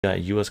guy,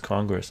 US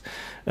Congress,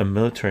 a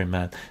military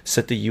man,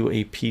 said the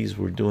UAPs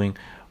were doing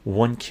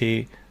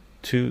 1K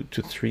 2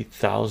 to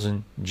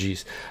 3,000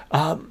 G's.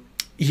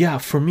 Yeah,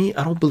 for me,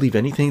 I don't believe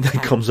anything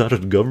that comes out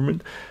of the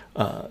government.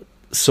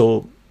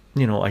 So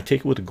you know, I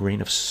take it with a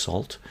grain of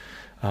salt.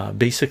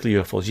 Basically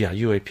UFOs, yeah,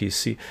 UAPs,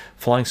 see,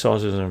 flying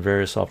saucers and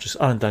various objects,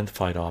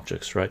 unidentified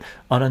objects, right?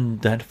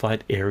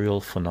 Unidentified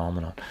aerial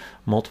phenomenon,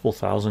 multiple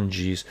thousand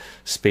G's,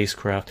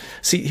 spacecraft.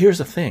 See, here's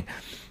the thing,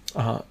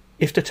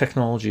 if the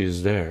technology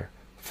is there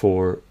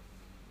for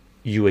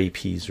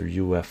UAPs or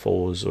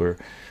UFOs or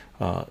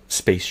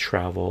space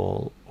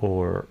travel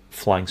or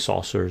flying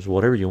saucers,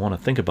 whatever you want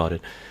to think about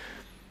it,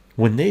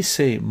 when they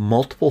say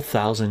multiple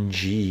thousand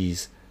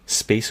G's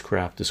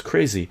spacecraft is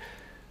crazy,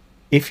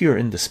 if you're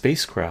in the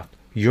spacecraft,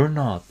 you're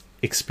not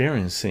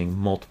experiencing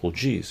multiple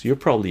G's. You're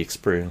probably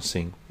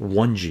experiencing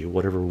 1G,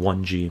 whatever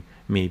 1G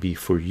may be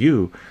for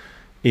you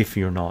if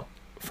you're not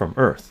from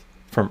Earth.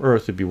 From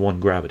Earth, it'd be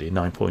 1 gravity,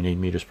 9.8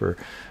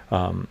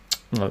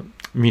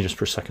 meters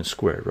per second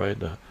squared, right?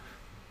 The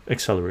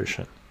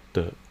acceleration,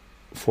 the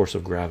force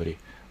of gravity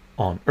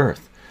on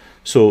Earth.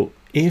 So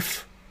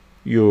if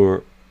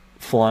you're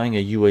flying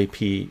a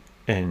UAP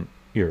and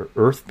you're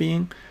Earth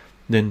being,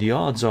 then the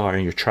odds are,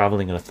 and you're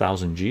traveling at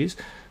 1,000 G's,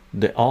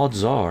 the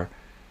odds are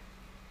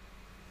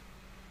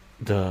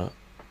the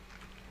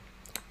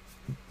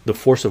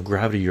force of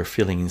gravity you're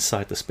feeling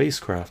inside the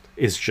spacecraft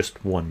is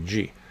just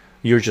 1G.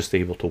 You're just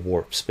able to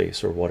warp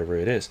space or whatever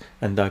it is,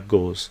 and that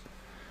goes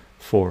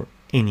for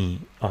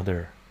any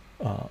other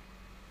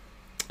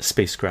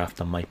spacecraft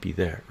that might be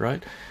there,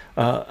 right?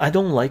 I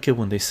don't like it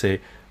when they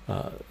say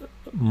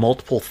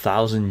multiple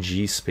thousand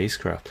G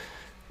spacecraft.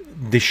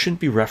 They shouldn't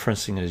be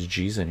referencing it as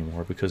G's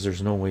anymore, because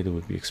there's no way they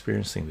would be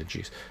experiencing the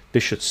G's. They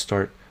should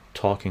start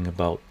talking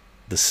about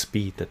the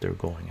speed that they're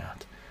going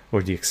at,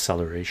 or the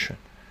acceleration,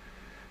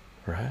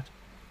 right?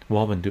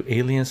 Well, when do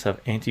aliens have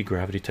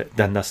anti-gravity tech?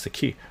 Then that's the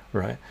key,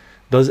 right?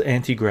 Does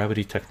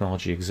anti-gravity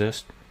technology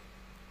exist?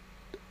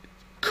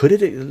 Could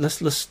it,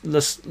 let's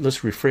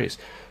rephrase,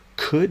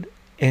 could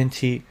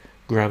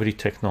anti-gravity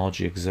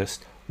technology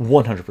exist?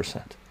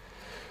 100%.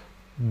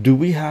 Do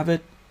we have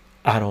it?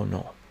 I don't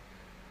know.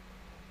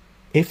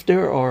 If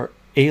there are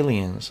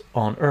aliens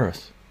on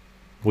Earth,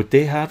 would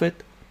they have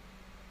it?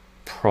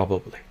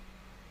 Probably,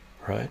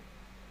 right?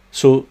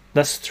 So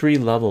that's 3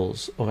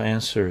 levels of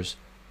answers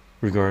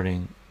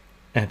regarding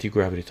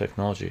anti-gravity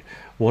technology.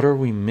 What are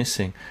we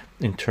missing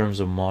in terms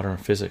of modern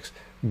physics?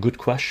 Good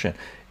question.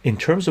 In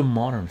terms of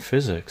modern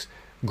physics,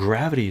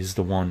 gravity is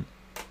the one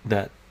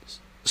that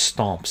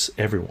stomps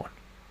everyone,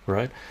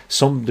 right?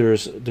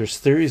 There's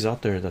theories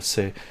out there that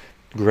say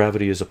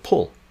gravity is a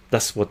pull.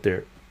 That's what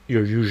you're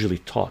usually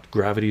taught.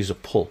 Gravity is a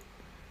pull,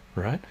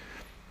 right?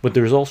 But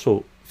there's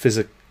also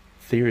physics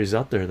theories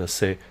out there that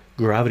say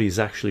gravity is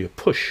actually a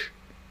push,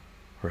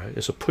 right?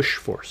 It's a push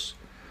force.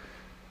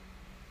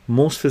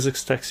 Most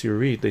physics texts you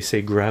read, they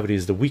say gravity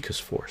is the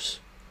weakest force.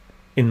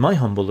 In my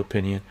humble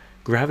opinion,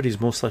 gravity is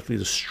most likely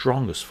the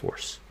strongest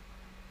force,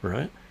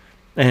 right?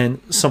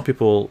 And some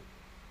people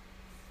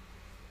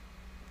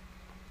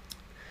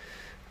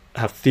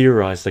have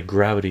theorized that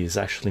gravity is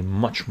actually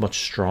much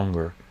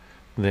stronger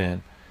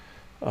than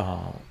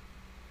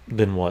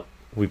what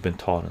we've been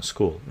taught in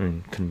school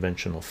in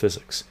conventional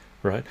physics,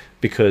 right?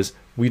 Because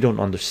we don't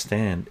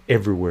understand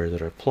everywhere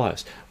that it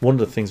applies. One of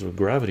the things with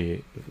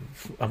gravity,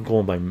 I'm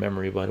going by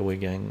memory, by the way,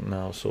 gang,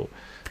 now, so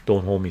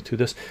don't hold me to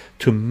this.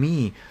 To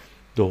me,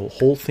 the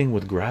whole thing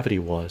with gravity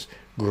was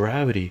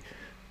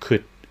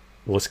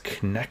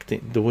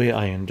connecting. The way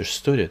I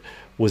understood it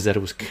was that it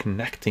was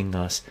connecting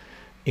us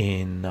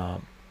in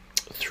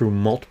through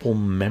multiple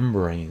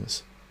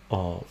membranes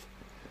of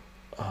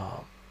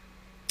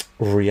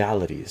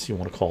realities, you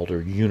want to call it,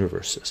 or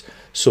universes.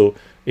 So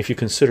if you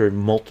consider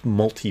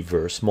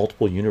multiverse,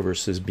 multiple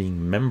universes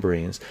being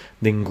membranes,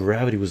 then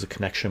gravity was the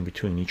connection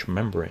between each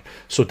membrane.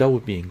 So that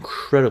would be an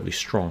incredibly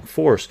strong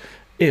force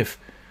if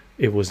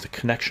it was the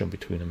connection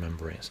between the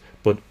membranes.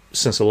 But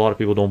since a lot of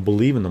people don't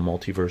believe in the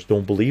multiverse,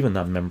 don't believe in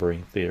that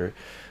membrane theory,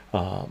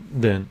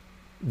 then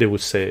they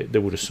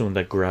would assume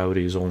that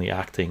gravity is only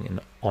acting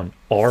on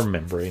our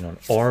membrane, on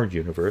our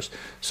universe,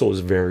 so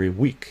it's very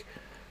weak.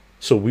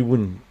 So we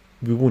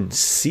wouldn't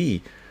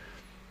see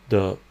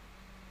the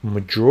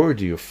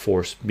majority of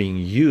force being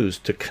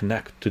used to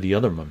connect to the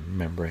other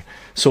membrane.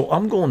 So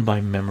I'm going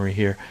by memory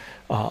here.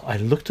 I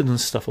looked at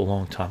this stuff a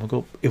long time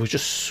ago. It was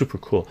just super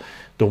cool.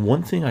 The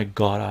one thing I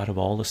got out of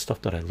all the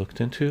stuff that I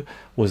looked into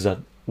was that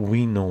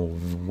we know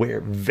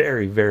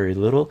very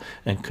little,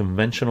 and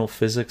conventional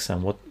physics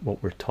and what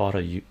we're taught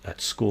at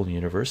school and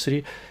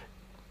university,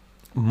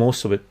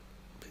 most of it,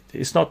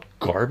 it's not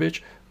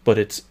garbage, but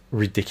it's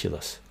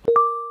ridiculous.